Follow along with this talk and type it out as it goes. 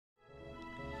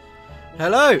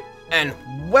Hello, and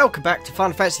welcome back to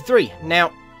Final Fantasy 3.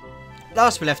 Now,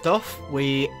 last we left off,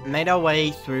 we made our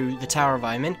way through the Tower of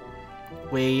Omen.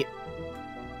 We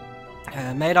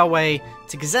made our way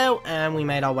to Gazelle, and we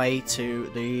made our way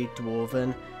to the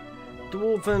Dwarven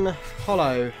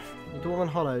Hollow. The Dwarven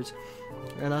Hollows.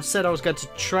 And I said I was going to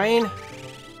train.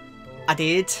 I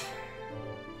did.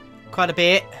 Quite a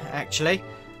bit, actually.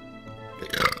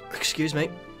 Excuse me.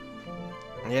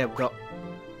 Yeah, we've got...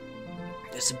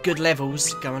 there's some good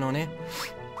levels going on here.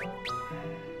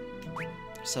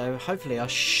 So hopefully I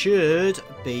should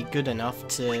be good enough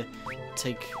to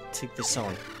take this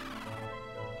on.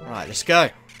 Alright, let's go.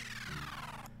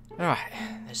 Alright,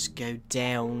 let's go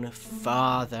down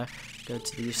farther. Go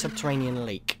to the subterranean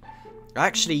lake. I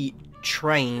actually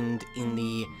trained in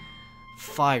the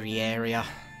fiery area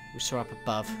we saw up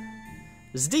above.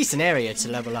 There's a decent area to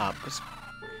level up.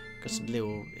 Got some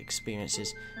little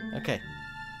experiences. Okay.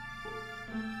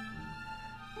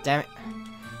 Damn it.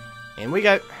 In we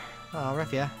go. Oh,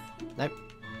 Raffia. Nope.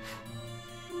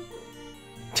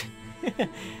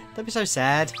 Don't be so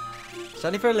sad. It's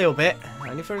only for a little bit.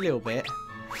 Only for a little bit.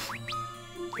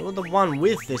 You're the one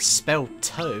with this spelled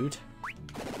toad.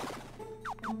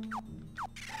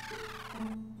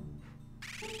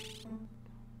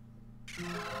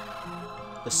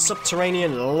 The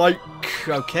subterranean lake.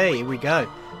 Okay, here we go.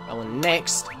 Our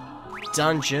next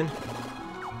dungeon.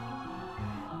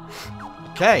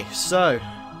 Okay, so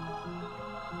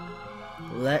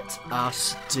let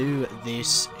us do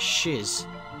this shiz.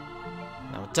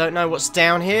 Now, I don't know what's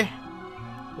down here.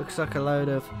 Looks like a load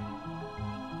of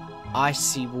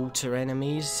icy water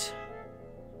enemies.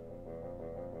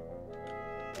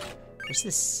 What's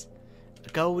this? A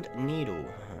gold needle.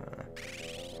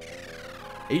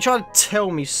 Are you trying to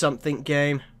tell me something,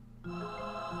 game?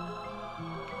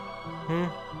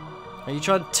 Are you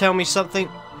trying to tell me something?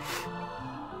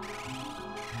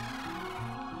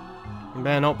 You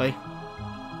better not be.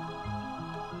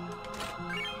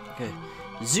 Okay.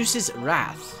 Zeus's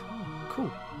Wrath.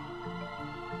 Cool.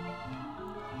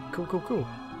 Cool.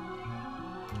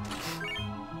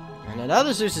 And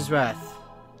another Zeus's Wrath.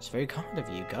 It's very kind of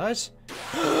you guys.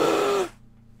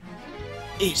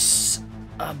 It's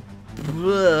a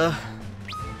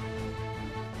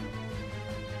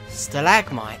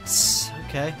stalagmites.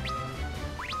 Okay.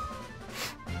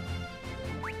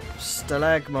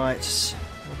 Stalagmites.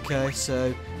 Okay,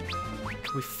 so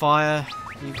can we fire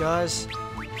you guys?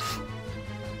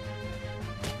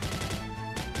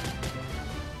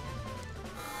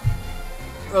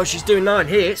 Oh, she's doing 9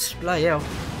 hits. Bloody hell.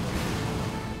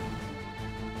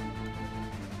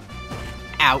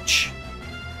 Ouch.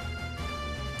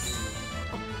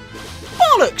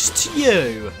 Bollocks to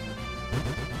you!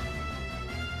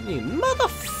 You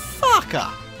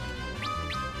motherfucker!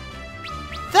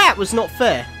 That was not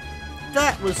fair.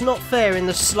 That was not fair in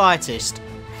the slightest.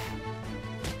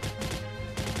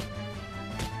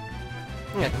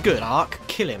 Yeah, good, Ark.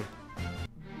 Kill him.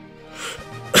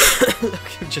 Look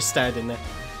him just standing there.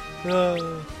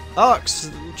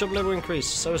 Ark's job level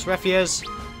increased. So is Raffier's.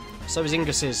 So is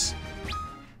Ingus's.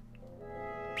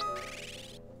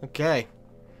 Okay.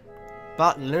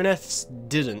 But Luneth's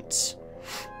didn't.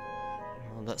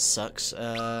 Well, that sucks. Is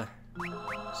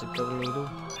it golden needle?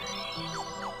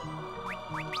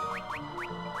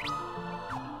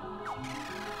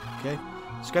 Okay.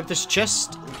 Let's grab this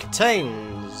chest. It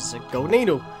contains a gold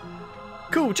needle.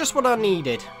 Cool, just what I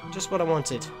needed. Just what I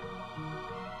wanted.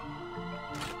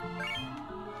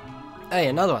 Hey,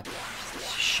 another one.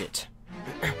 Shit.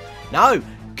 No!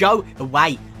 Go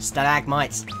away,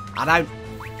 stalagmites. I don't...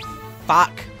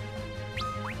 fuck.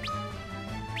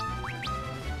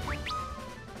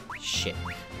 Shit.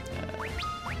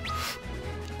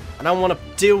 I don't want to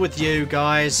deal with you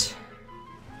guys.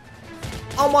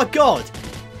 Oh my god!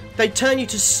 They turn you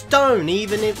to stone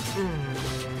even if...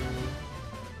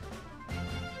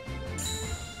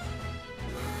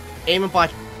 Even by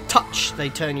touch, they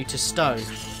turn you to stone.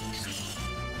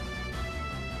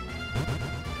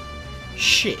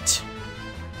 Shit.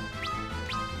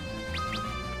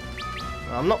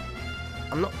 I'm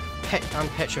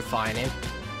petrifying him.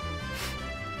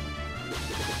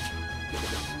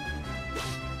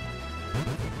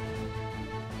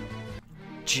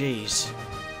 Jeez.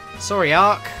 Sorry,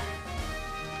 Ark.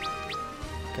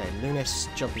 Okay, Luneth's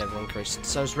job level increased.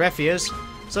 So's Raffier's.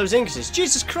 So's Ingus's.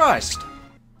 Jesus Christ!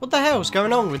 What the hell's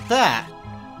going on with that?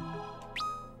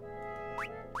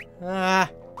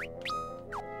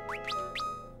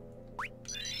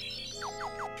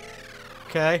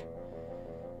 Okay.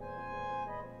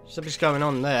 Something's going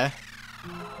on there.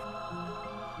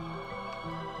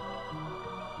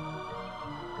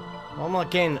 Why am I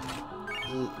getting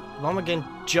Why am I getting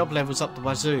job levels up the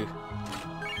wazoo?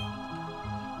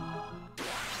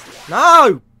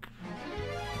 No!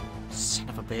 Son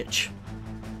of a bitch.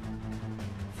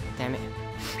 Damn it.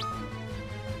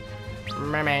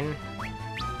 Man.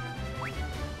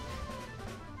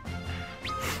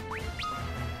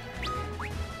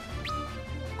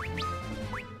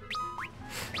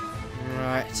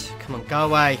 Right, come on, go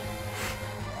away.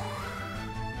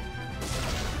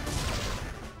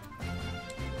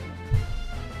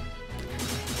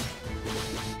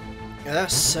 Yeah,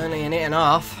 that's certainly an hit and a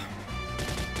half.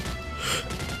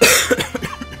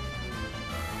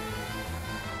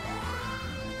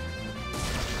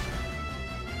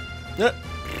 Yep.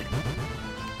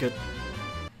 Good.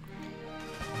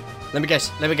 Let me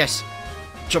guess.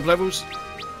 Job levels?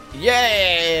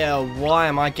 Yeah! Why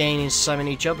am I gaining so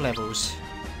many job levels?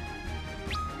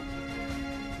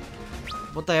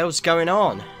 What the hell's going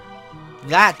on?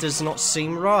 That does not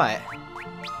seem right.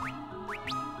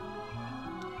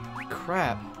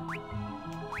 Crap.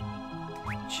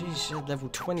 Jeez, level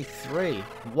 23.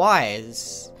 Why?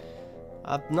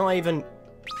 I'm not even...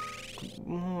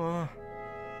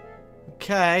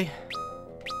 Okay.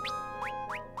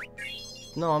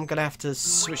 No, I'm gonna have to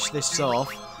switch this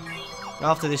off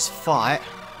after this fight.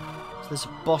 So there's a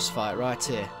boss fight right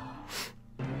here.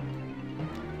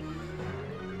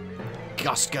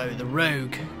 Gusgo the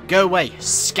rogue. Go away,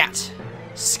 scat,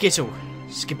 skittle,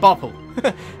 skibopple.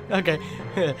 Okay.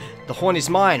 The horn is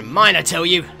mine. Mine, I tell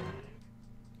you.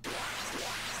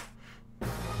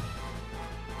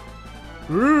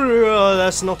 Ooh,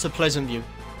 that's not a pleasant view.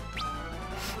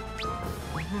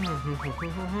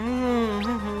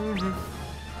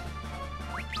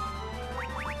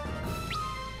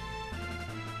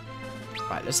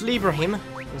 Right, let's Libra him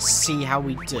and see how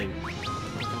we do.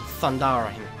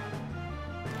 Thundara him.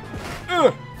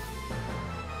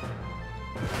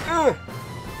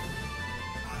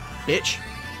 Bitch.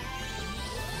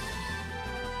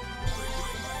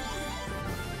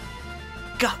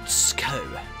 Gutsco.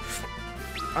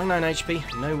 09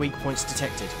 HP, no weak points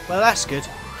detected. Well, that's good.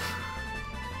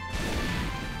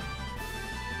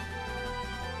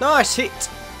 Nice hit.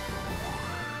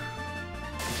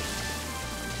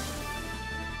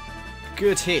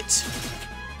 Good hit.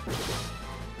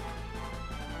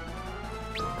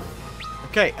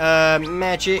 Okay,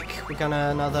 magic. We're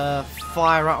gonna another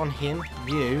fire out on him.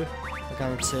 You are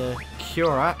going to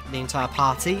cure out the entire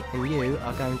party, and you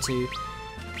are going to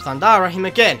Thundara him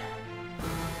again.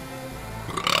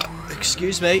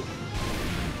 Excuse me.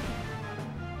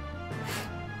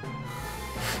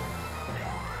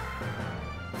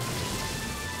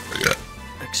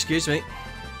 Excuse me.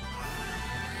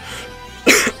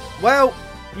 Well,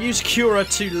 use Cura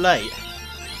too late.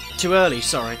 Too early,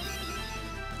 sorry.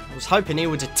 I was hoping he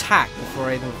would attack before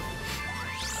I even...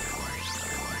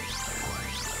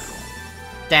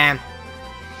 Damn.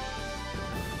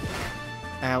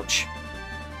 Ouch.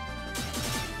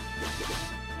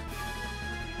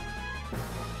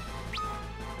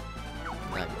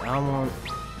 Right, I want...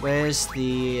 Where's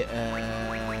the...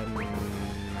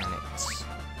 Manix?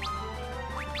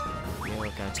 You're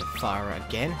going to fire it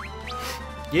again.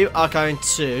 You are going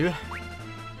to...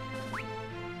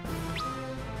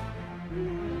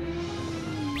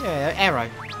 Yeah, arrow.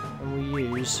 And we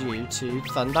use you to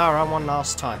Thundara one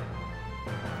last time.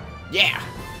 Yeah!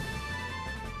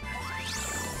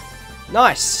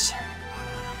 Nice!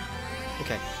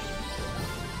 Okay.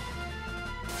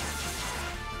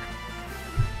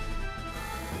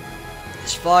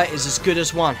 This fight is as good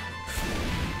as one.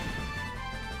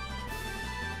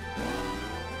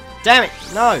 Damn it!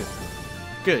 No!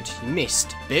 Good, you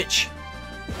missed, bitch.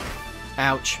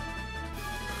 Ouch.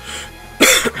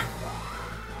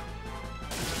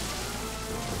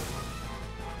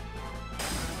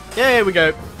 There we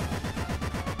go.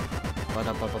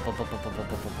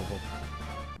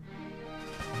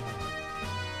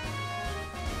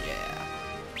 Yeah.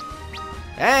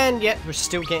 And yet, we're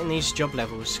still getting these job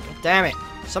levels. God damn it.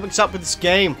 Something's up with this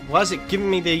game. Why is it giving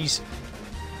me these?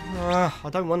 I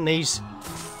don't want these.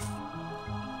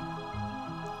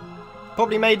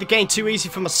 Probably made the game too easy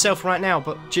for myself right now,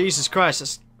 but Jesus Christ,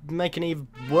 that's making it even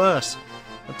worse.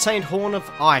 Obtained Horn of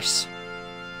Ice.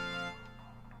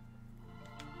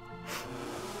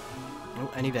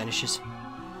 Oh, and he vanishes.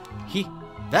 He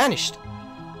vanished!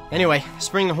 Anyway, let's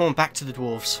bring the horn back to the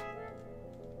dwarves.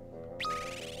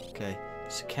 Okay,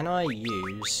 so can I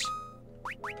use...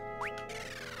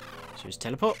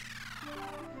 teleport?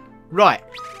 Right,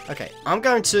 okay, I'm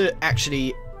going to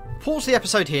actually pause the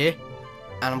episode here,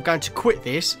 and I'm going to quit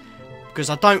this, because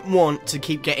I don't want to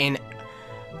keep getting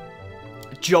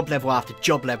job level after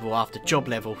job level after job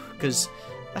level, because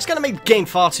That's going to make the game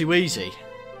far too easy.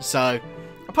 So,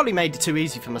 I probably made it too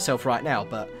easy for myself right now.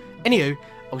 But, anywho,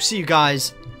 I'll see you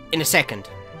guys in a second.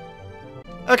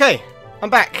 Okay, I'm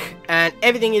back. And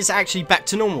everything is actually back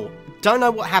to normal. Don't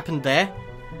know what happened there.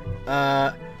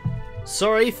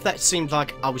 Sorry if that seemed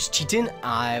like I was cheating.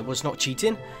 I was not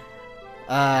cheating.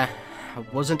 I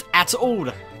wasn't at all.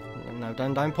 No,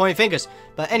 don't point fingers.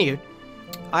 But anywho,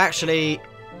 I actually...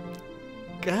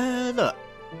 look.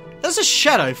 There's a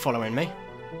shadow following me.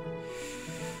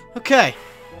 Okay.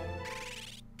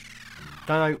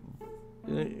 Don't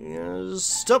know.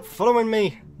 Stop following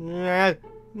me. No.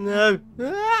 No.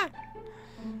 Ah!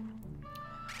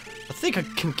 I think I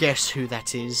can guess who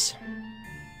that is.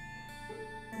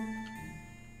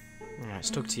 Alright, let's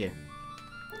talk to you.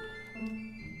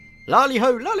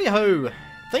 Lally-ho, lally-ho!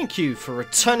 Thank you for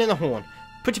returning the horn.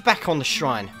 Put it back on the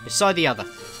shrine, beside the other.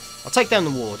 I'll take down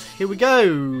the ward. Here we go,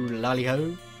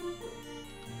 lally-ho.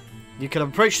 You can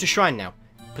approach the shrine now.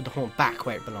 Put the horn back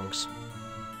where it belongs.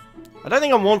 I don't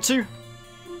think I want to.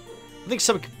 I think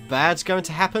something bad's going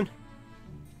to happen.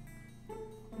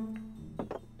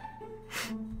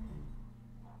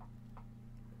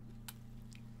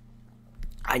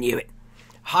 I knew it.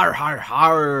 Har har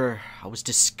har. I was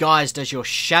disguised as your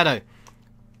shadow.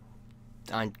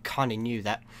 I kinda knew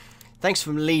that. Thanks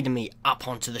for leading me up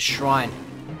onto the shrine.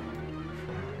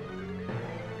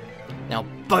 Now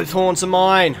both horns are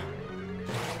mine.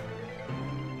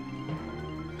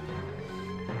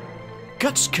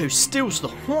 Gutsuko steals the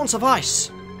horns of ice.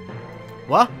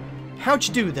 What? How'd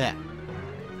you do that?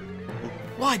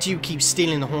 Why do you keep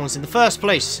stealing the horns in the first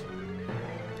place?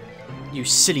 You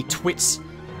silly twits.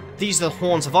 These are the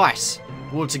horns of ice.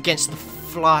 Wards against the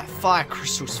fire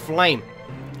crystal's flame.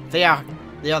 They are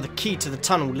the key to the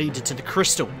tunnel leading to the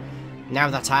crystal. Now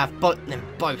that I have them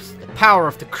both, the power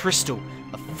of the crystal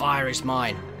of fire is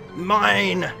mine.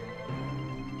 Mine!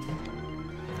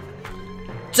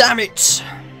 Damn it!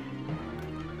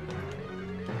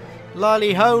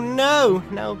 Lally-ho, no!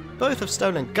 Now both have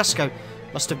stolen. Gutsuko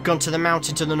must have gone to the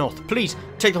mountain to the north. Please,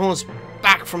 take the horns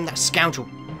back from that scoundrel.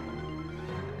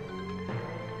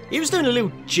 He was doing a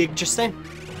little jig just then.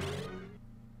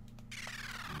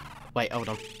 Wait, hold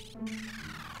on.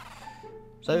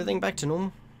 Is everything back to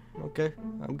normal? Okay.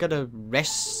 I'm gonna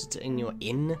rest in your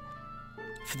inn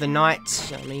for the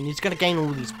night. I mean, he's gonna gain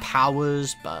all these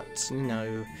powers, but, you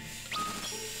know...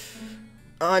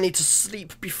 I need to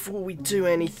sleep before we do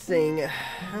anything.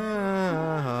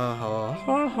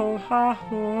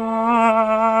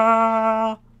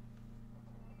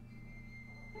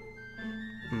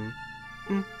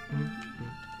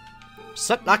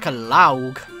 Sit like a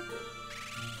log.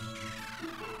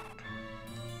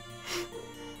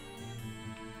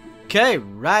 Okay,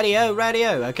 radio,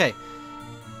 radio. Okay.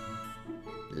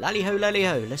 Lally-ho,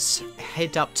 lally-ho. Let's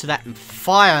head up to that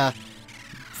fire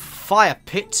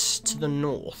pit to the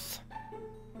north.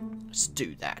 Let's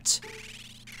do that.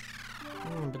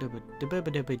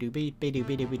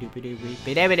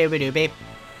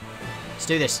 Let's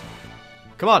do this.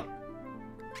 Come on.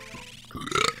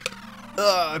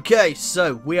 Okay,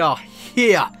 so we are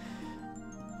here.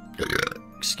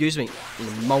 Excuse me, in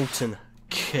the molten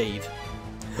cave.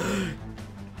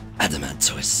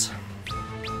 Adamantois.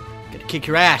 Gonna kick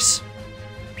your ass.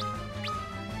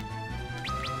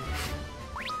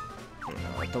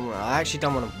 No, I actually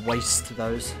don't want to waste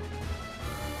those.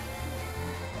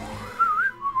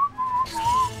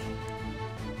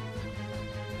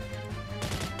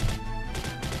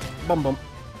 Bum bum.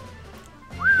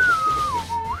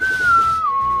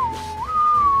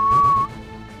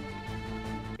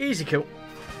 Easy kill.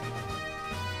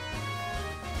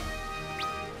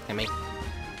 I mean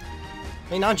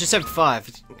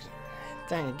 975.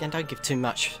 Again, don't give too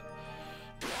much.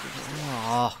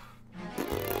 Oh.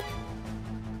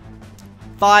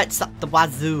 Fights up the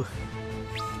wazoo.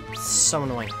 So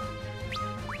annoying.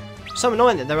 So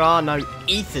annoying that there are no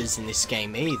ethers in this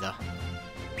game either.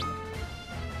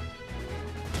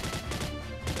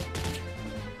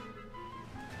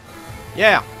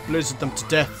 Yeah, blizzard them to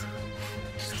death.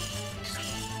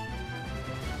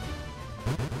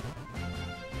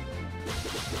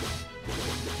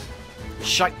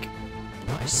 Shike.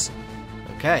 Nice.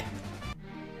 Okay.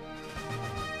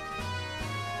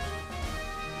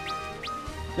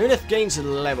 Luneth gains a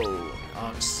level.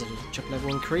 Ark's chop level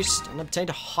increased and obtained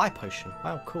a high potion.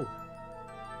 Wow, cool.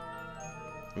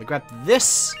 Let me grab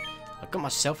this. I got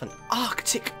myself an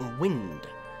Arctic Wind.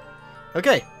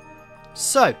 Okay.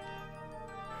 So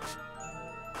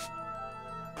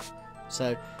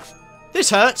this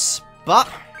hurts,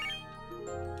 but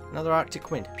another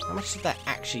Arctic Wind. How much did that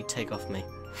actually take off me?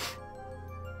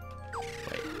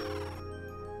 Wait.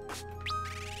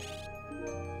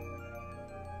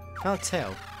 Can't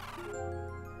tell.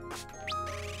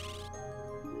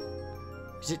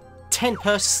 Is it 10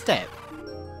 per step?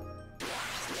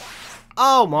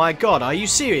 Oh my god, are you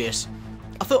serious?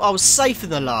 I thought I was safe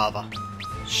in the lava.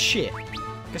 Shit.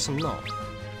 Guess I'm not.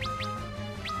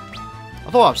 I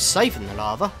thought I was safe in the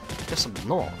lava. Guess I'm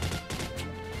not.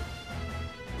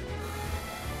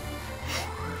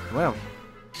 Well.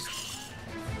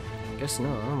 Guess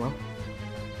not, oh well.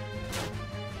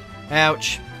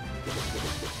 Ouch.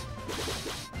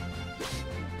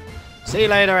 See you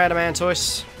later,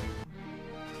 Adamantoise.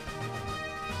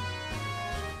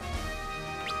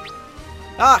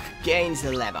 Ark gains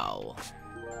the level.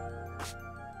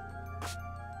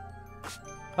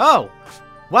 Oh!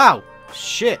 Wow!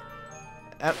 Shit!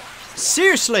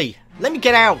 Seriously! Let me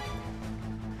get out!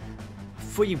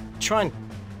 Before you try and...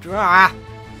 Ah!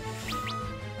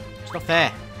 It's not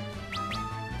fair.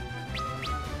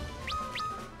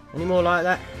 Any more like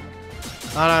that?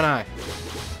 I don't know.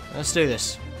 Let's do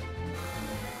this.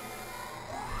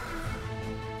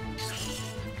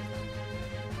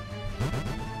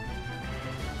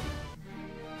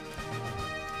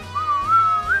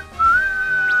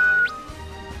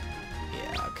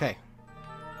 Yeah, okay.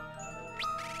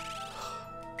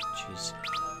 Jeez.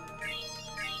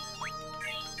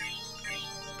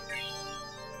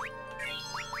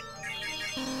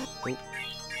 Oh.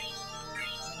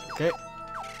 Okay.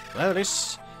 Well, at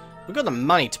least we've got the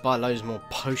money to buy loads more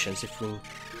potions if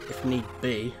need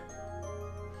be.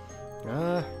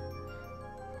 Where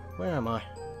am I?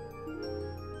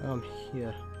 I'm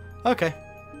here. Okay.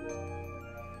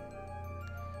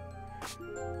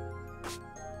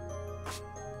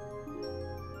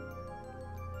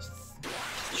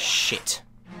 Shit.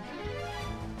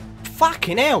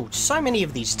 Fucking hell, so many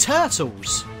of these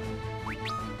turtles.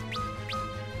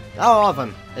 Oh, of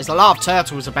them. There's a lot of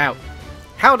turtles about.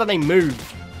 How do they move?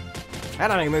 How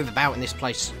do they move about in this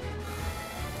place?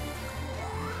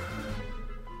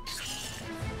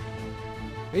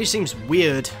 It really seems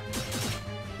weird.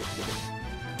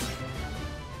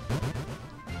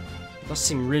 It does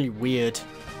seem really weird.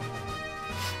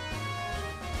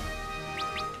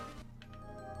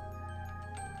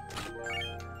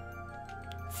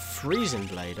 Freezing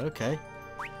blade, okay.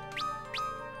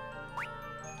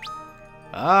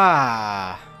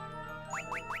 Ah.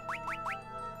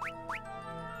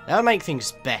 That'll make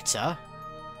things better.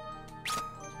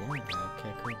 Yeah,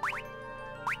 okay, cool.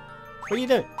 What are you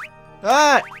doing?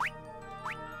 Ah!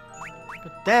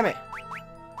 God damn it.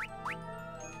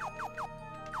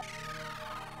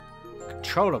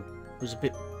 Controller was a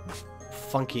bit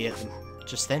funky at them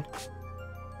just then.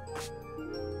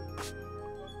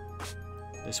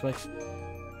 This way.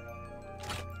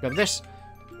 Grab this.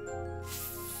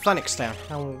 Phoenix down.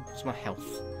 How's my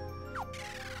health?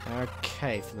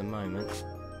 Okay, for the moment.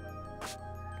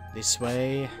 This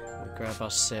way. We'll grab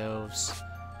ourselves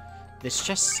this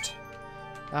chest.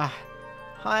 Ah.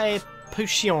 Hi,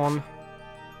 potion.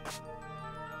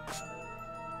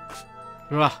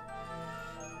 Ah.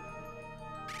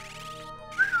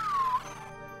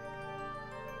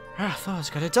 I thought I was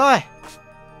gonna die.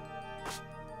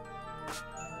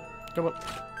 Come on.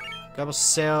 Grab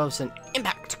ourselves an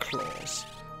impact claws.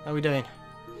 How are we doing?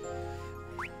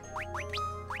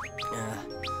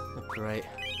 Not great.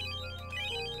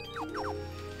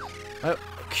 Oh,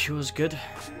 cure's good.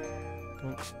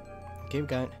 Come on. Keep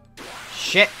going.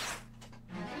 Shit!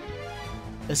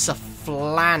 There's a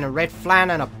flan, a red flan,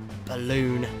 and a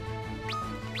balloon.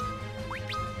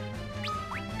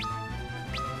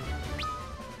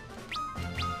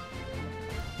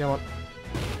 Go on.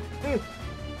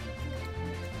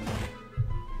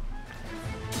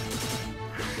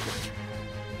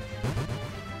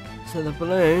 So the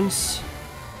balloons.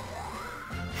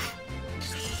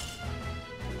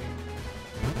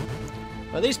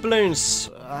 Well, these balloons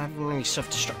haven't really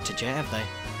self-destructed yet, have they?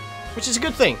 Which is a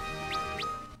good thing.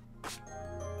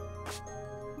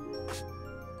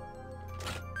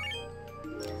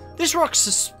 This rock's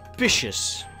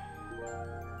suspicious.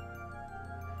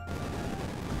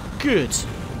 Good.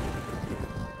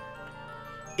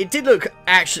 It did look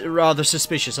actually rather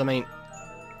suspicious. I mean,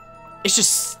 it's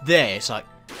just there. It's like,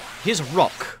 here's a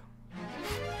rock.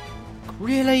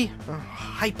 Really? Oh, I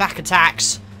hate back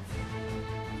attacks.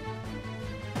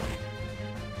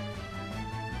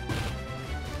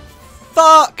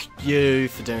 Fuck you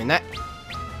for doing that.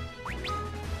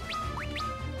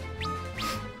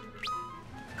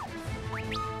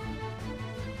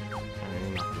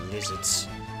 Lizards.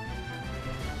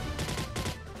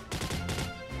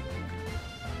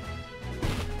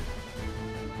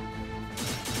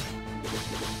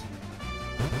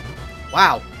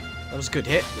 Wow, that was a good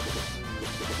hit.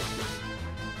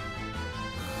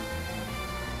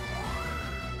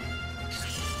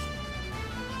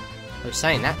 I was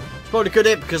saying that. It's probably a good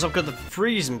hit because I've got the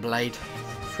freeze blade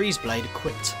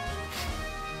equipped.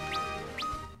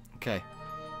 Okay,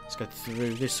 let's go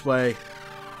through this way.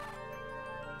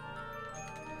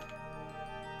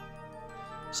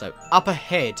 So, up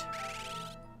ahead.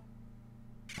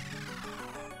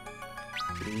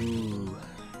 Ooh.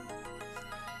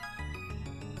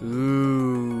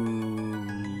 Ooh.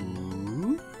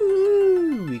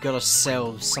 Ooh. We got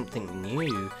ourselves something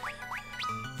new.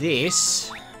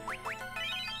 This,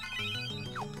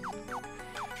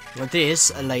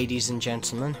 ladies and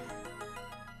gentlemen,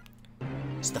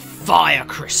 is the fire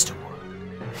crystal.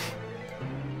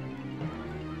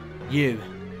 You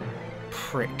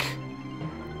prick.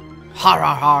 Har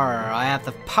har har, I have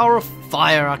the power of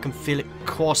fire, I can feel it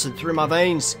coursing through my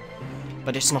veins.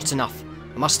 But it's not enough,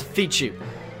 I must defeat you.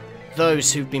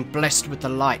 Those who've been blessed with the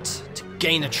light, to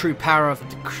gain the true power of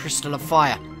the crystal of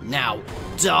fire. Now,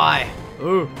 die!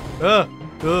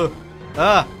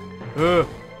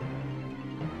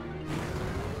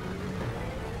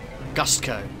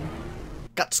 Gustco.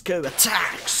 Gustco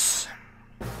attacks!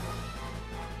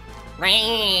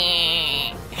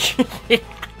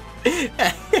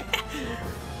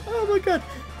 Oh my god.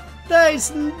 That is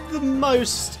the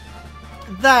most...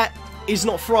 That is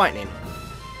not frightening.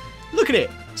 Look at it.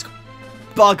 It's got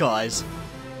bug eyes.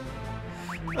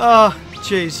 Oh,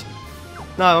 jeez.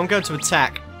 No, I'm going to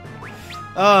attack.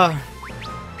 Oh,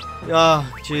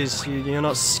 jeez. You're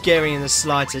not scary in the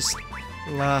slightest.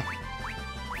 I'm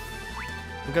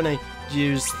going to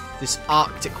use this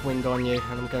Arctic wind on you,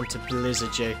 and I'm going to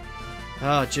blizzard you.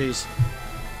 Oh, jeez.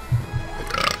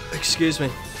 Excuse me.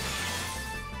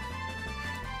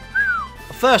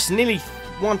 First, nearly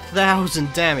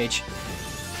 1,000 damage.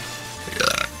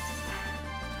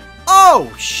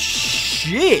 Oh,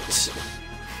 shit!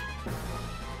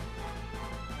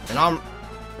 And I'm...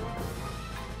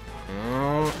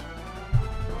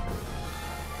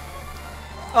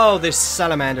 Oh, this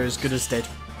salamander is good as dead.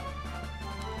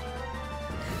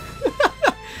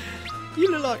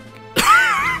 You look like...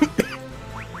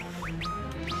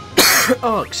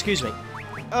 Oh, excuse me.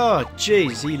 Oh,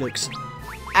 jeez, he looks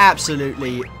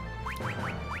absolutely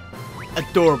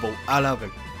adorable. I love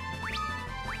him.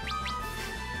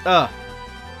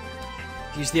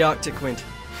 Use the Arctic wind.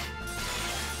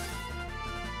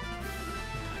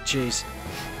 Jeez.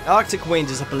 Arctic wind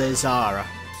is a blizzara.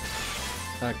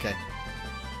 Okay.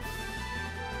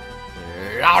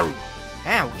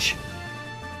 Ouch.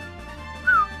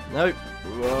 Nope.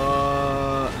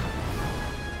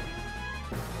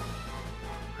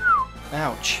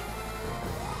 Ouch.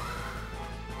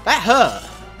 That hurt.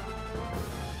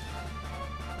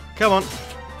 Come on.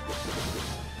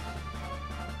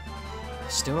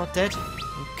 Still not dead?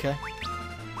 Okay.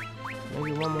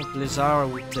 Maybe one more Blizzara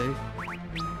would do.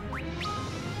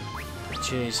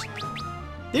 Jeez.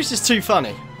 This is too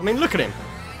funny. I mean, look at him.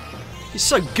 He's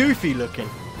so goofy looking.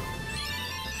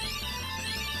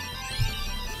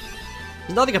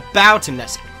 There's nothing about him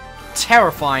that's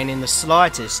terrifying in the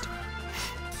slightest.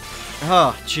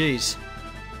 Oh, jeez.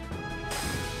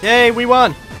 Yay, we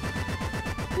won!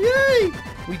 Yay!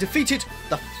 We defeated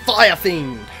the Fire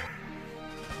Fiend!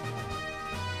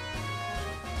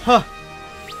 Huh.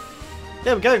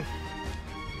 There we go.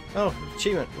 Oh,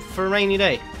 achievement for a rainy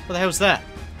day. What the hell's that?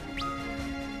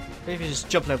 Maybe his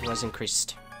job level has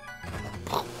increased.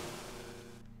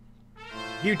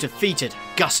 You defeated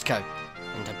Gustco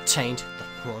and obtained the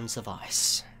Horns of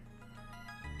Ice.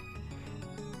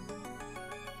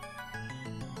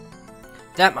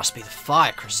 That must be the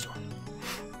fire crystal.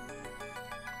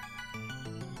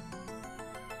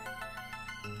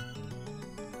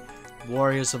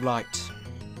 Warriors of Light.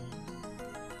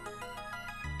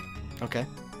 Okay.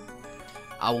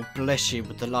 I will bless you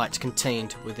with the light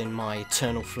contained within my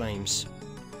eternal flames.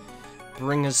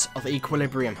 Bringers of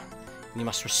equilibrium, you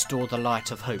must restore the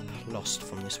light of hope lost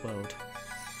from this world.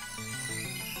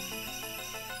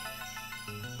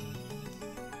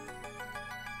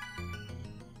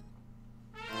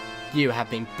 You have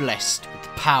been blessed with the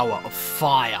power of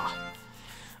fire.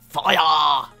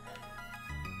 Fire!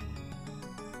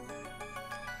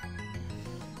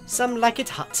 Some like it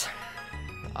hot.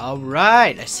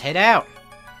 Alright, let's head out.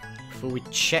 Before we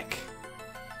check.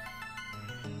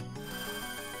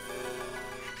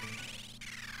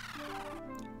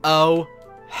 Oh,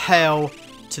 hell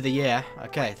to the yeah.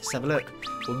 Okay, let's have a look.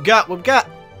 We've got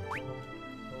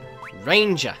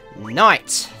Ranger,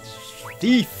 Knight,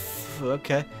 Thief.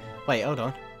 Okay. Wait, hold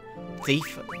on.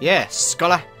 Thief. Yeah,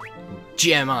 Scholar,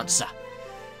 Geomancer.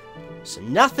 So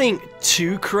nothing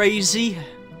too crazy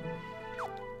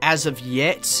as of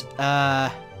yet.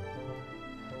 I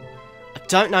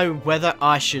don't know whether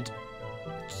I should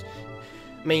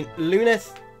I mean,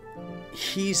 Luneth,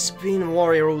 he's been a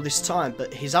warrior all this time,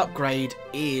 but his upgrade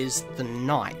is the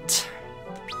knight.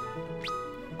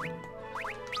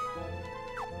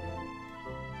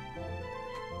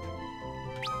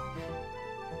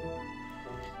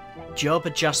 Job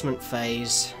adjustment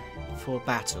phase for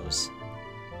battles.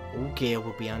 All gear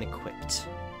will be unequipped.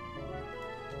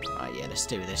 Right, yeah, let's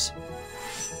do this.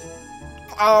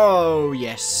 Oh,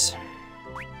 yes.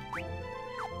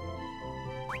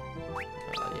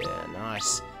 Oh, yeah,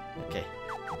 nice. Okay,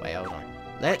 wait, hold on.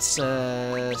 Let's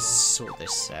sort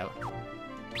this out.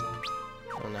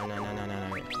 Oh, no, no, no, no, no,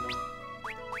 no.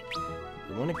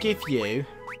 We want to give you...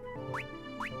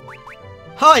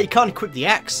 Hi, you can't equip the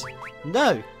axe.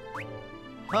 No.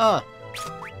 Huh.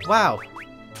 Wow.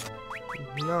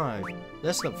 No.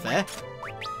 That's not fair.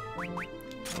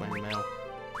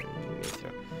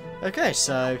 Okay,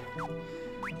 so...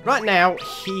 Right now,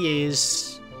 he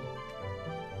is...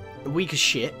 weak as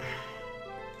shit.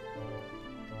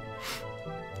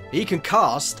 He can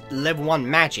cast level 1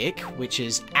 magic, which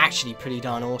is actually pretty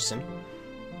darn awesome.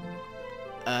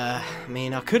 I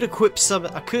mean, I could equip some...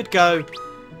 I could go...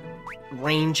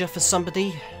 Ranger for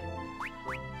somebody.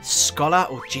 Scholar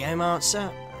or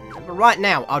Geomancer. But right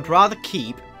now, I'd rather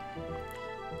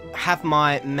have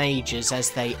my mages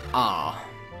as they are.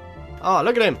 Oh,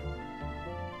 look at him.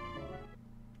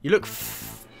 You look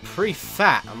pretty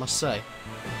fat, I must say.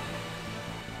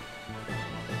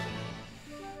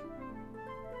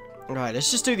 Right,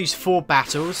 let's just do these 4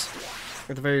 battles,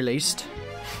 at the very least.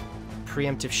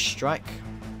 Preemptive strike.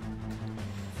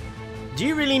 Do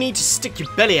you really need to stick your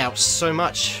belly out so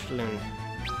much,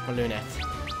 Luneth?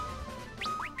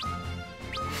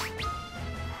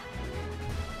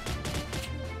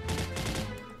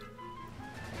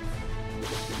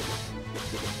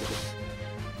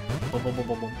 Boom, boom, boom,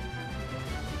 boom, boom.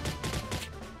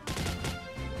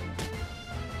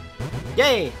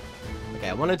 Yay! Okay,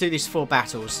 I want to do these 4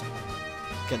 battles.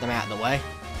 Get them out of the way.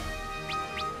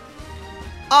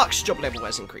 Ark's job level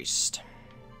has increased.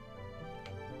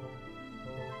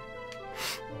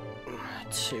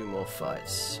 2 more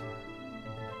fights.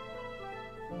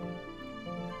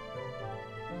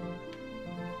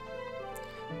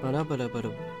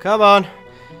 Come on!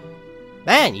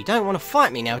 Man, you don't want to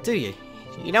fight me now, do you?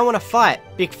 You don't want to fight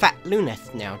big fat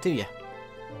Luneth now, do you?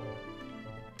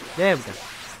 There we go.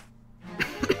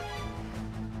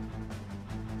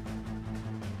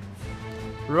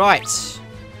 Right.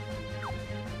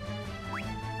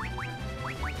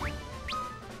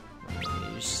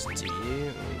 Used to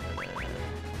you.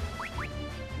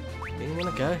 Do you want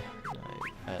to go?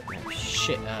 No. No.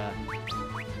 Shit.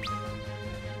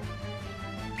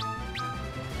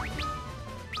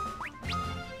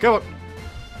 Go on.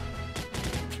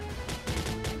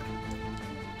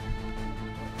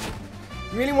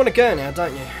 You really want to go now,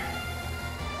 don't you?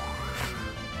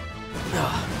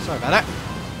 Oh, sorry about that.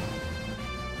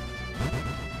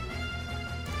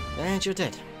 And you're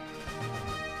dead.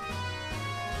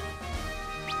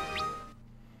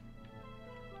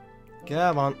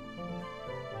 Come on.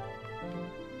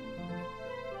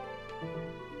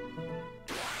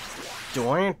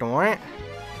 Doink, doink.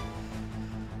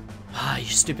 Ah, you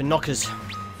stupid knockers.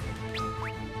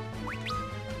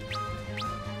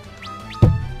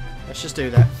 Let's just do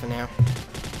that for now.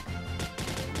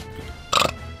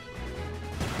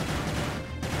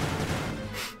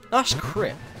 Nice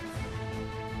crit.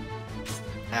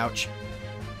 Ouch.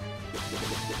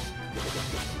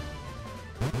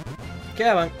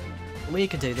 Come on. We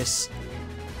can do this.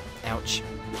 Ouch.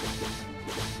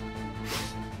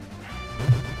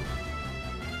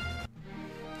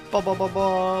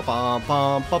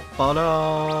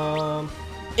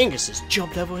 Ingus's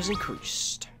job level has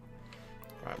increased.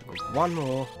 Right, we've got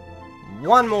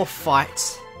one more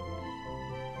fight,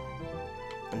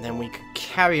 and then we can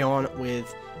carry on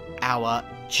with our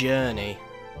journey.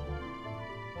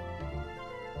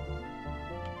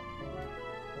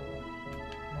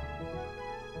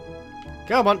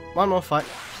 Come on, one more fight.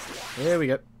 Here we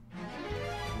go.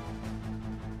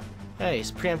 Hey,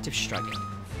 it's preemptive strike.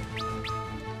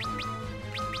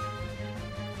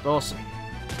 Awesome.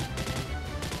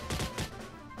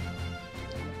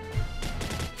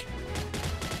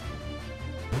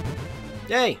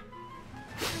 Yay!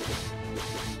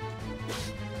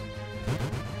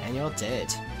 And you're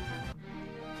dead.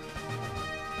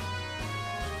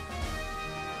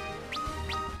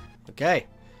 Okay,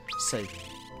 so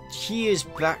he is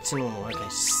back to normal. Okay,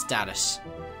 status.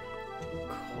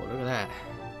 Cool, look at that.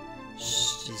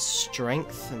 His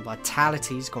strength and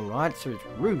vitality's gone right through the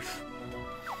roof.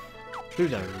 Through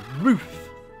the roof.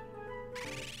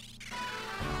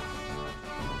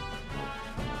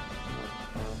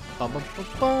 Ba -ba -ba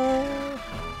 -ba.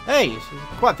 Hey,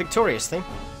 quite victorious thing.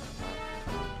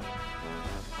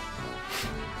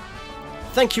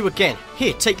 Thank you again.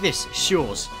 Here, take this. It's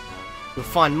yours. You'll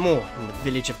find more in the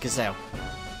village of Gazelle.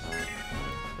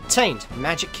 Obtained.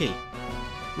 Magic key.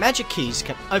 Magic keys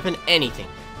can open anything,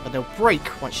 but they'll break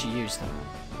once you use them.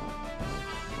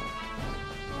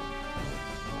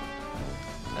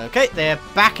 Okay, they're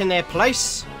back in their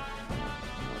place.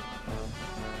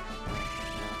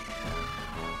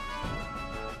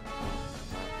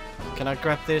 Can I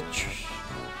grab the...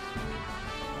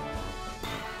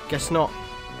 Guess not.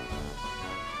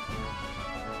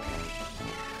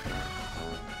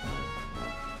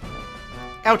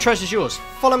 Our treasure's yours.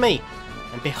 Follow me.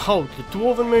 And behold, the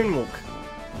Dwarven Moonwalk.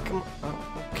 Come on.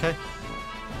 Oh, okay.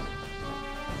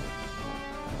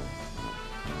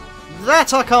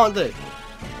 That I can't do.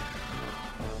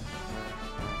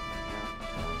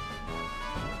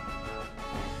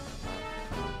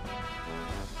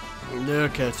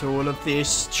 Look at all of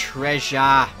this treasure.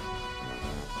 I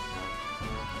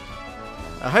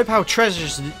hope our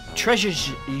treasure's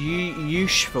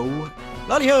useful.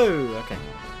 Lolly-ho! Okay.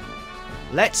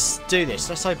 Let's do this.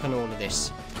 Let's open all of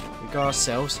this. We got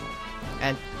ourselves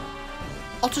an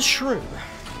otter shroom.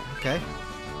 Okay.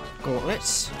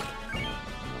 Gauntlets.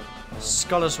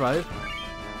 Scholar's robe.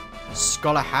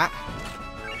 Scholar hat.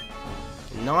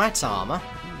 Knight armor.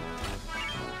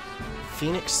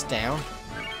 Phoenix down.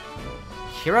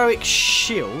 Heroic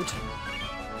shield.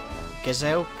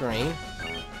 Gazelle green.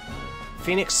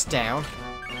 Phoenix down.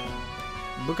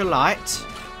 Book of light.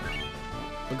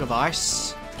 Book of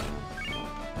ice.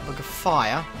 Book of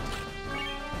fire.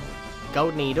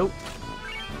 Gold needle.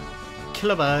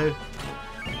 Killer bow.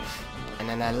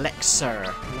 And an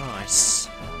elixir. Nice.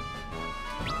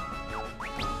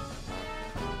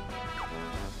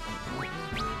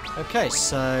 Okay,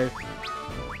 so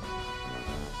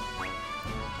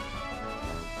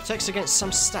protects against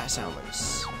some stats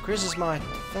elements. Increases my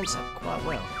defense up quite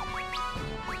well.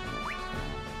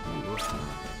 Ooh,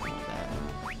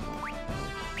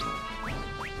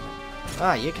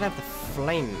 ah, you can have the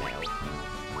flame mail.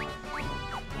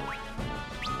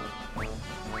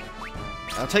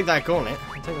 I'll take that gauntlet.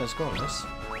 I'll take those gauntlets.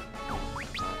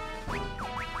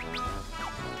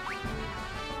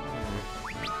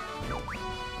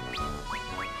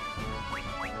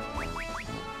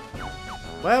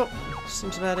 Well,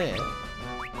 seems about it.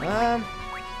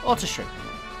 Otter shrimp.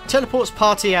 Teleports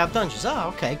party out of dungeons. Ah,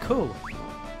 okay, cool.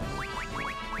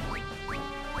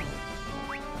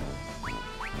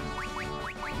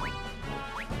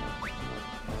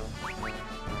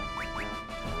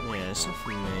 Yeah, it's not for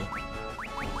me.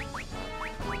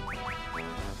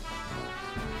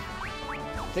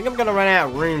 I think I'm gonna run out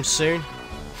of room soon.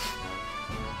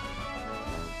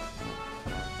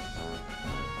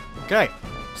 Okay.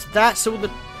 That's all the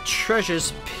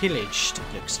treasures pillaged,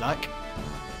 it looks like.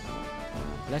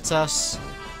 Let us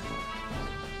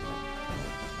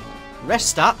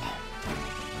rest up.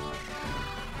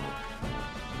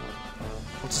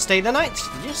 Want to stay the night?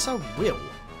 Yes, I will.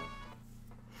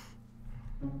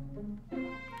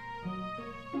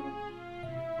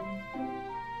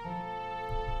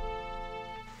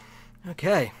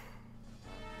 Okay.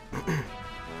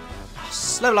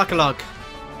 Slow like a log.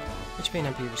 HP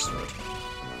and MP restored.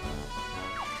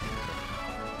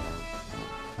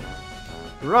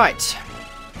 Right.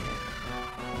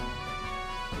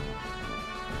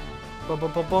 Ba ba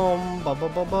ba boom, ba ba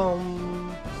ba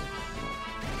boom.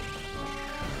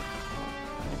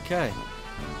 Okay.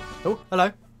 Oh,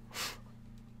 hello.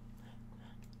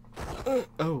 Oh,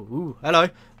 ooh, hello.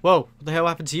 Whoa, what the hell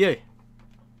happened to you?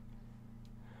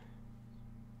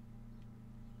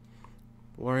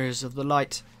 Warriors of the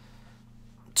Light.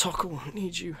 Tokkul,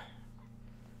 need you.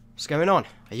 What's going on?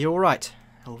 Are you alright?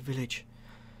 Our village.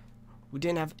 We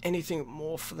didn't have anything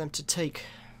more for them to take.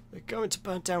 They're going to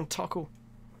burn down Tokkul.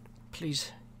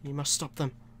 Please, you must stop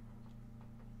them.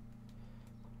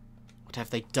 What have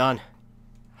they done?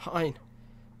 Hein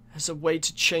has a way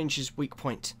to change his weak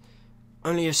point.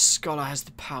 Only a scholar has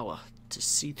the power to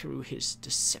see through his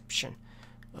deception.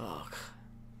 Ugh.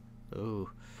 Oh.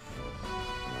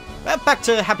 Well, back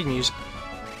to happy music.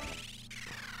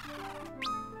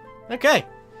 Okay.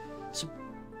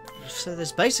 So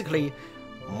there's basically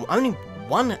only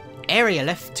one area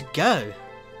left to go.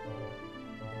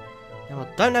 Now I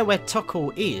don't know where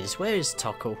Tokkul is. Where is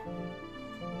Tokkul?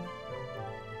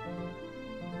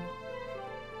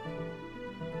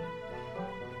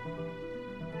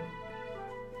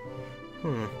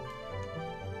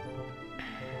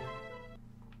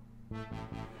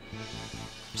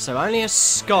 So only a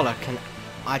scholar can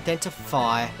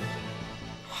identify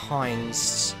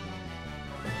Hein's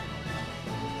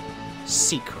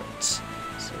secret.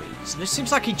 So this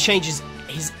seems like he changes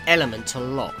his element a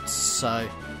lot, so...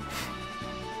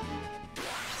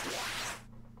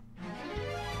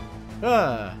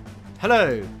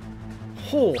 hello,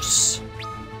 horse.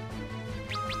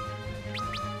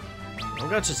 I'm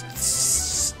going to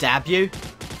stab you.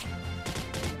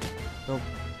 Well,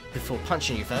 before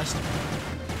punching you first.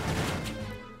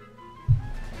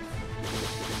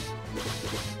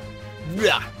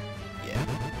 Yeah.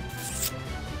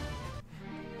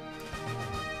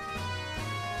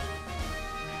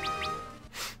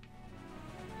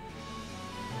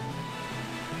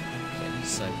 Okay,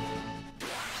 so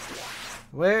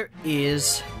where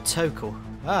is Tokal?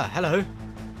 Ah, hello.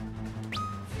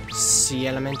 Sea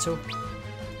elemental.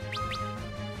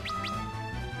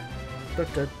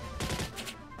 Good.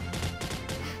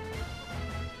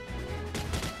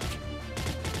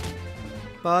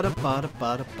 Bada.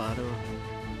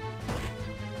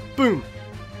 Boom.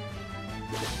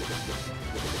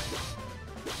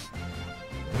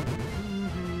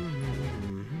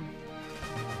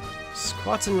 It's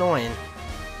quite annoying.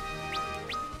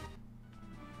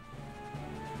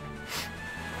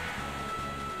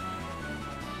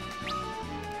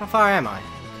 How far am I?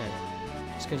 Okay,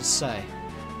 it's good to say.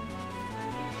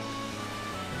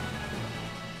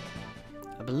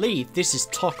 I believe this is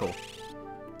Tokal.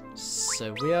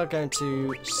 So we are going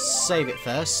to save it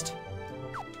first.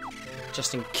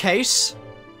 Just in case.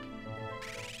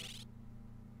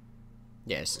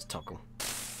 Yeah, this is Tokal.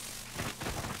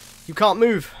 You can't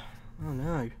move. Oh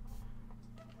no.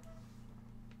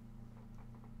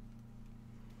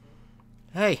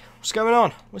 Hey, what's going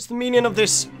on? What's the meaning of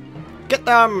this? Get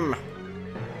them!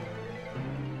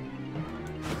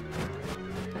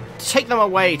 Take them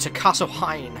away to Castle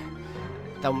Hine.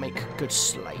 They'll make good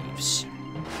slaves.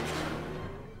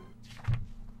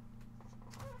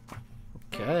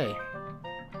 Okay.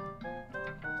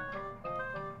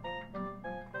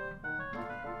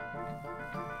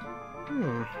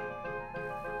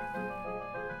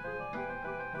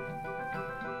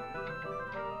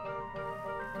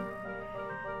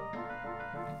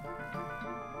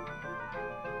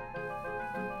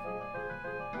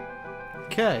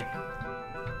 Okay.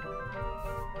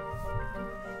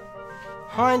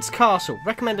 Hine's Castle.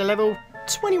 Recommended level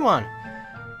 21.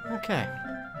 Okay.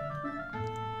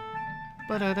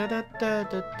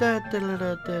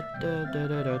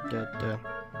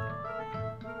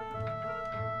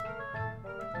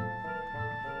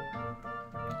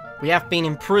 We have been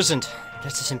imprisoned. Let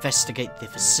us investigate the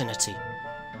vicinity.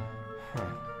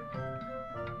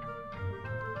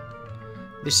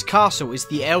 This castle is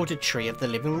the Elder Tree of the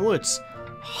Living Woods.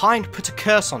 Hine put a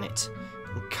curse on it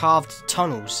and carved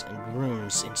tunnels and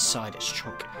rooms inside its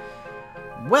trunk.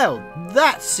 Well,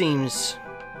 that seems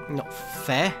not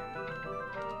fair.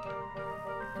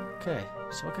 Okay,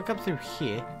 so I can come through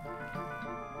here.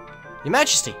 Your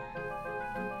Majesty!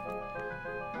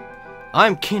 I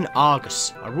am King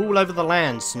Argus. I rule over the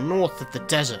lands north of the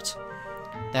desert.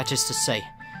 That is to say,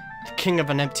 the king of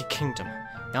an empty kingdom,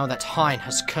 now that Hine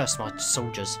has cursed my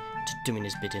soldiers into doing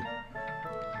his bidding.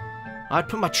 I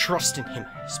put my trust in him.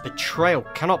 His betrayal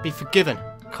cannot be forgiven.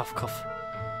 Cough, cough.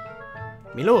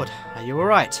 My lord, are you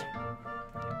alright?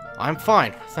 I am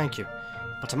fine, thank you.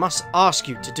 But I must ask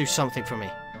you to do something for me.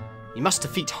 You must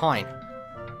defeat Hine.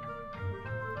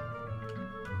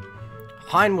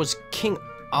 Hine was King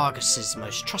Argus's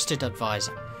most trusted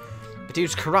advisor, but he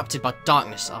was corrupted by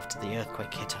darkness after the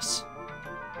earthquake hit us.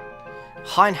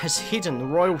 Hine has hidden the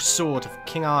royal sword of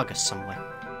King Argus somewhere.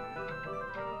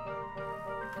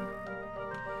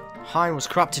 Hine was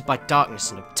corrupted by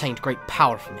darkness and obtained great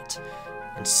power from it,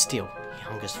 and still he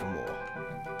hungers for more.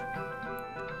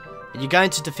 Are you going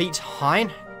to defeat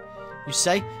Hine, you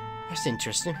say? That's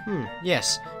interesting.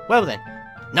 Yes. Well then.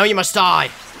 Now you must die!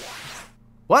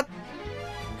 What?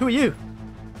 Who are you?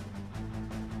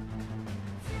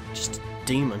 Just a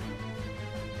demon.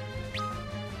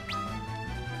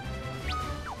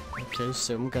 Okay,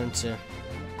 so I'm going to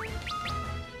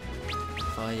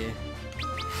fire you.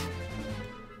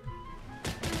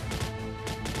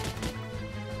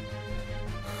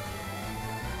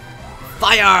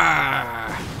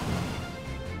 Fire!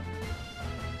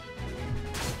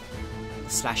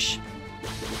 Slash.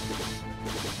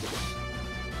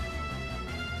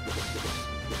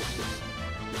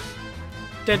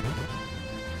 Dead.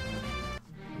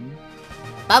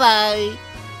 Bye bye.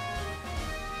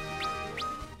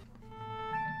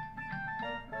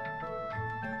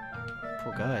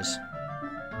 Poor guys.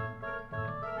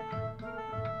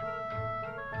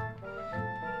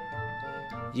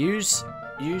 Use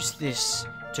this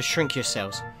to shrink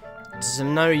yourselves. It is of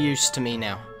no use to me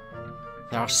now.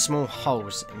 There are small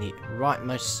holes in the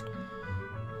rightmost...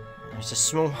 There's a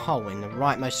small hole in the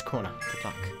rightmost corner. Good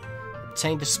luck.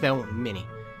 Obtain the spell Mini.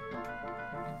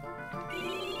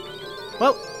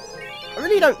 Well, I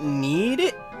really don't need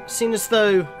it. Seeing as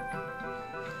though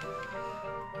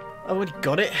I already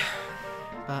got it.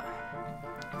 But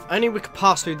if only we could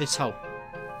pass through this hole.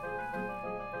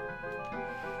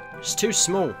 It's too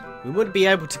small. We wouldn't be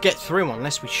able to get through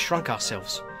unless we shrunk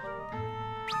ourselves.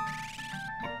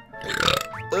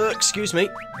 Excuse me.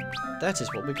 That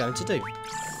is what we're going to do.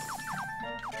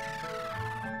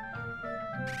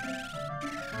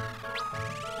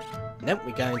 Then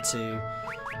we're going to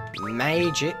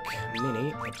Magic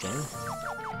Mini again.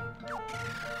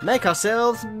 Make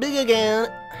ourselves big again.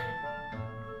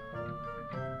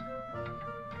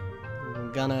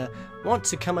 We're gonna want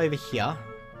to come over here.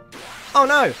 Oh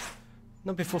no!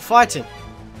 Not before fighting.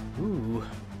 Ooh,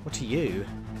 what are you?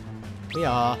 We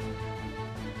are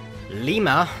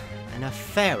Lima and a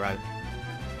Pharaoh.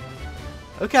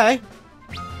 Okay.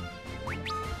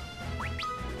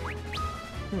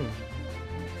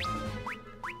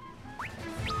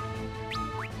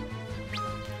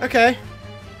 Okay.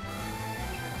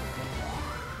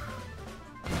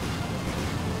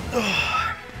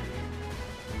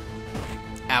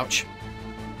 Ouch.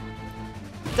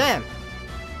 Damn.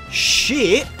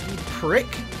 Shit, you prick.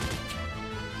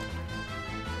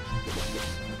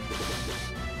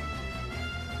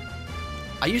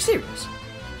 Are you serious?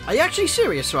 Are you actually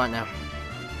serious right now?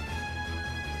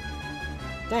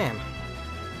 Damn.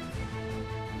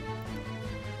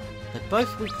 They're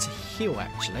both weak to heal,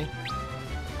 actually.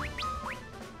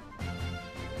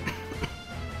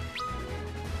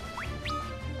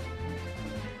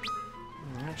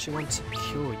 I actually want to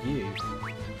cure you.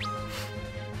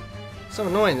 So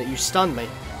annoying that you stunned me.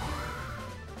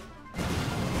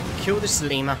 Kill this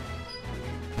Lima.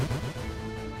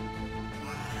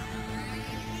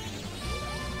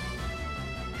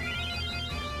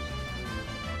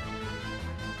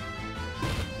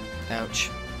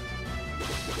 Ouch.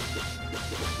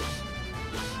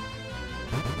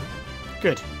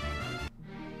 Good.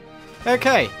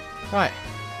 Okay. Right.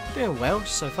 Doing well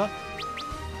so far.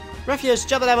 Refuse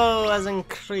jump level has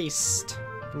increased.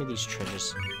 Give me these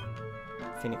treasures.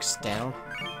 Phoenix down.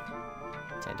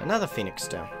 And another Phoenix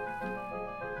down.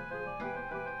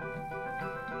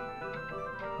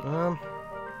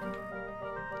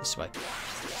 This way.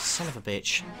 Son of a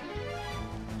bitch.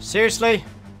 Seriously?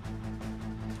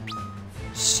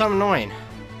 So annoying.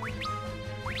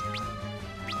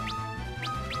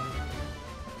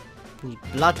 Need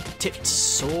blood-tipped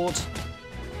sword.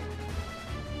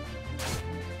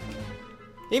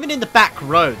 Even in the back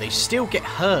row, they still get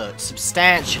hurt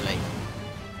substantially.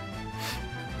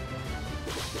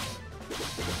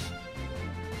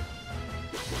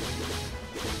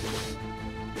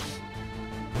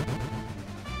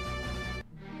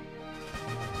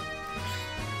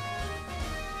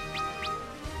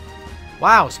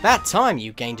 Wow, it's about time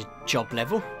you gained a job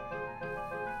level.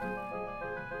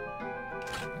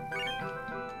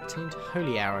 Obtained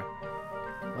Holy Arrow.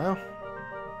 Well.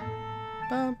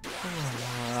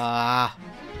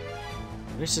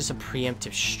 This is a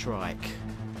preemptive strike.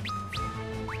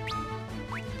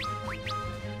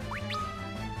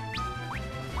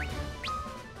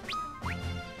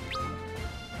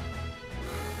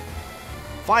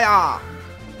 Fire!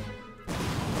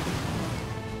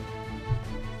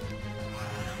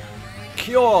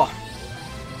 Cure!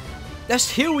 Let's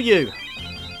heal you!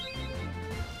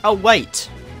 Oh, wait.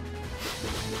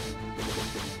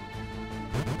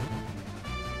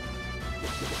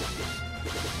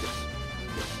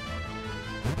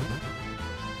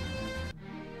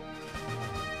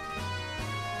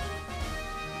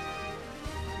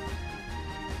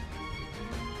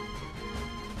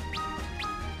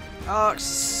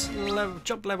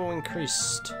 Job level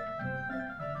increased.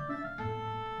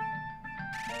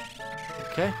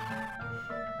 Okay.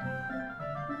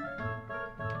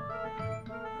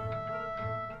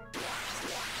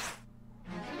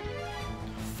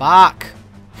 Fuck!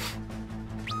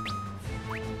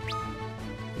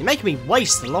 You're making me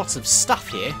waste a lot of stuff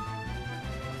here.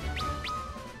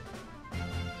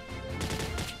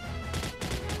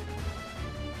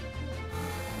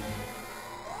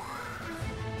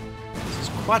 This is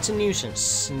quite a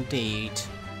nuisance indeed.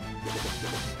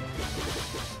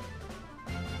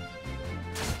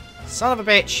 Son of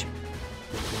a bitch!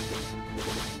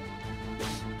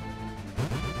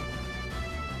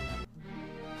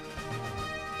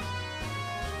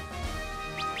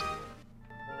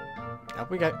 Up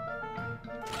we go.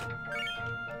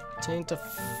 Turn to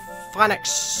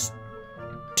Phoenix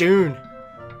Dune.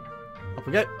 Up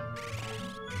we go.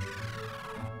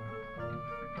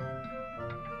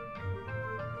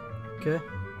 Okay.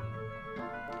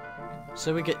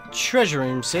 So we get treasure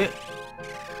rooms here.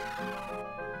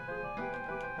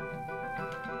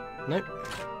 Nope.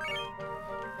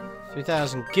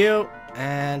 3,000 gil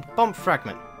and bomb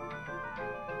fragment.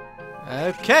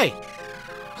 Okay.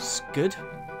 It's good.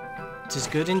 It is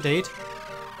good indeed.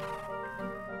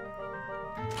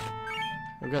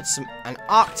 We've got an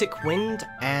Arctic wind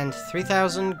and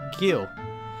 3,000 gil.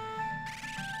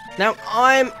 Now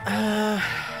I'm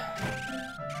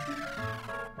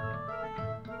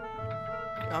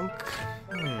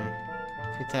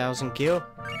 3,000 gil.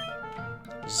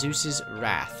 Zeus's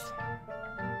wrath.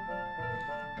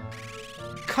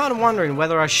 Kind of wondering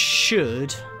whether I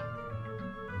should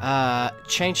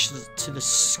change to the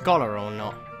scholar or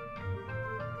not.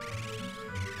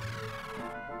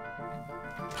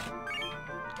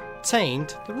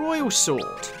 Obtained the royal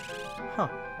sword. Huh.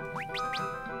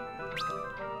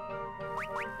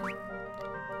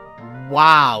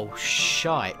 Wow,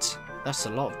 shite. That's a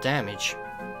lot of damage.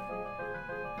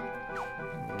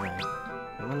 Right.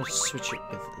 I'm gonna switch it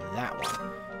with that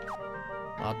one.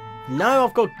 I know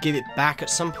I've got to give it back at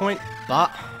some point, but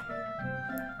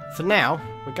for now,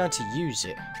 we're going to use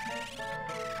it.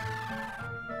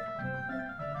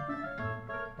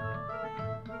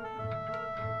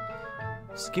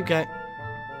 Let's keep going.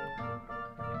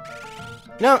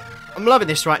 No, I'm loving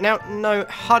this right now. No,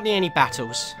 hardly any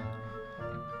battles.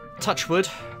 Touch wood,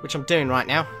 which I'm doing right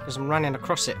now, because I'm running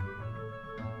across it.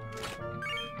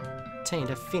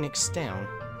 Obtained a phoenix down.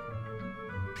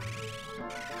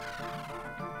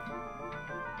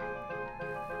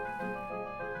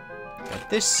 Got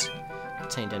this.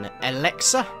 Obtained an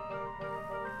elixir.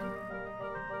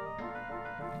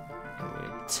 And we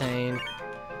obtain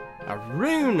a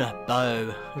rune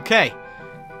bow. Okay.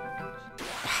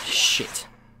 Ah, shit.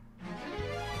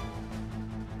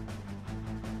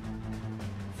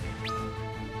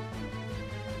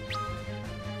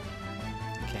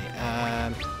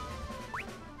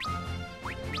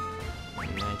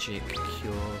 Magic,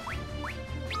 cure,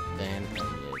 then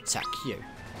attack you.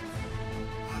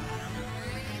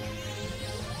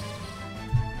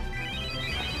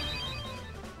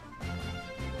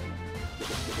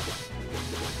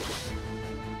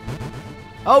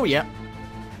 Oh yeah.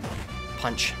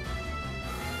 Punch.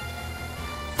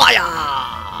 Fire!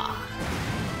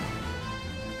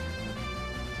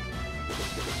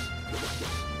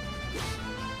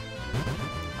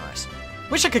 Nice.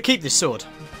 Wish I could keep this sword,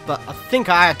 but I think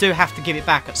I do have to give it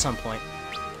back at some point.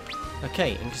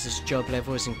 Okay, Incus's job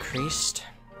level is increased.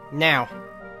 Now,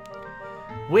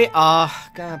 we are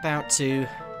about to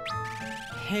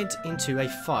head into a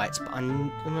fight, but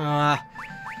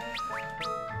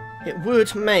it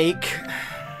would make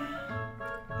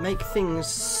things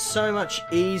so much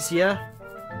easier.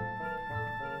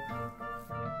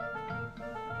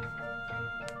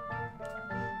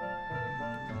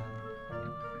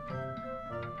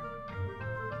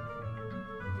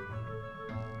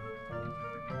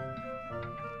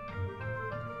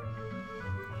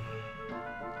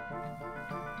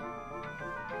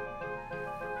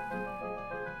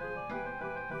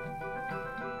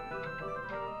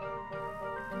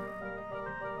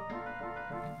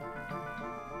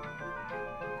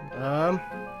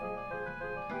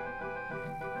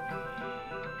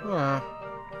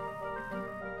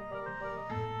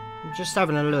 I'm just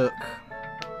having a look.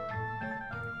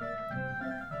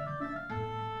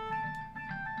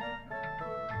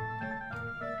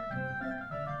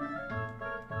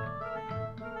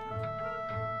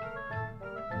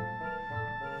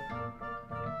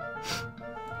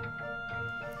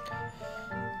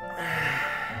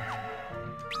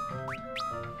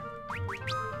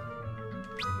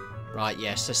 Right,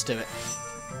 yes, let's do it.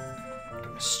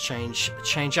 Let's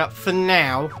change up for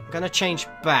now. I'm gonna change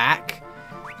back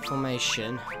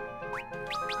formation.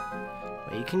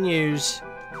 But you can use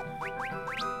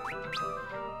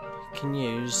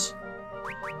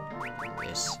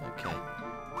this. Okay.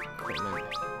 Equipment.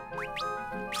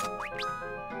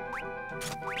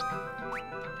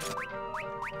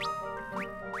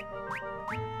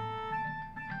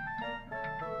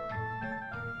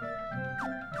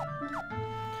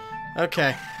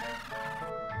 Okay.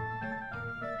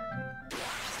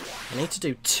 I need to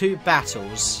do 2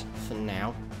 battles for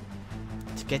now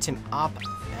to get him up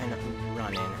and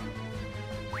running.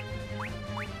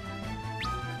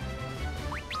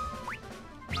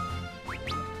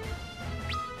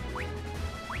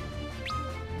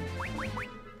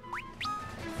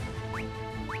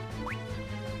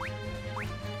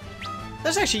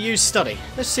 Let's actually use study.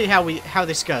 Let's see how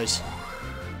this goes.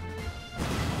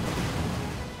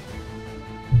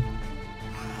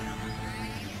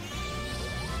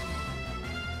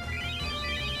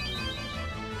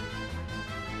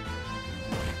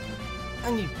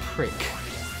 And you prick.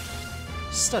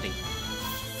 Study.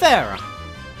 Fairer. Okay.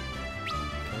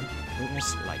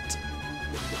 Weakness light.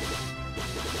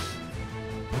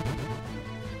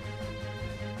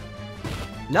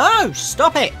 No!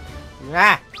 Stop it!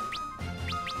 Ah.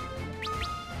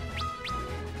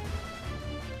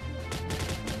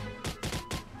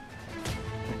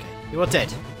 Okay, you are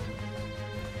dead.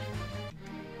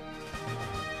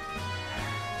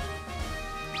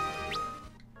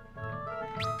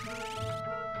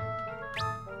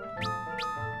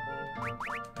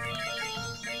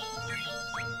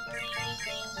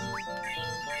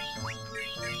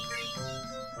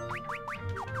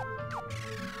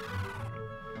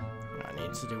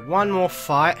 To do one more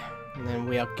fight, and then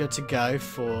we are good to go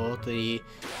for the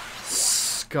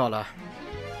scholar.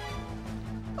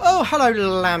 Oh, hello,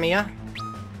 Lamia.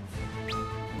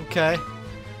 Okay.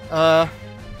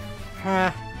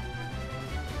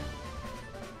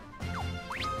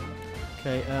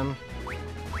 Okay, I'm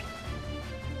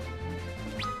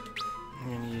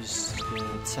gonna use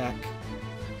the attack.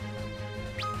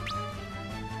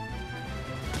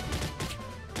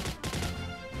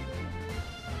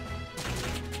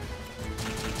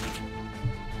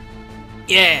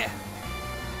 Yeah!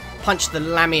 Punch the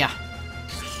Lamia.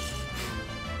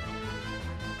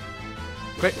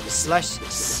 Quick, slice.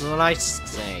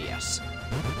 There, yes.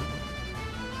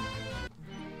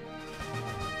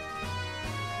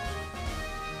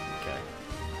 Okay.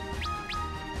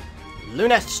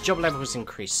 Luneth's job level was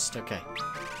increased. Okay.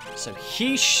 So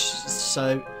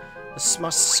my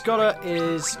scholar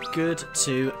is good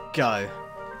to go.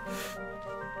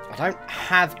 I don't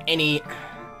have any.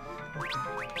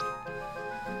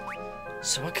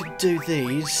 So I could do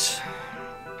these.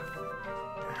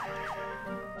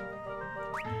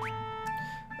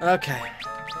 Okay.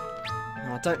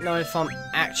 Now, I don't know if I'm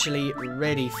actually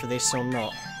ready for this or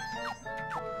not.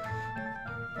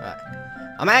 Right.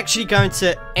 I'm actually going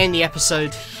to end the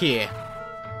episode here.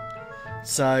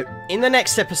 So, in the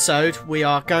next episode, we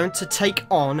are going to take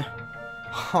on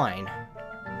Hein.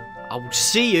 I will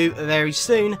see you very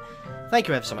soon. Thank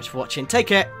you ever so much for watching. Take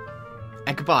care,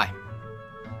 and goodbye.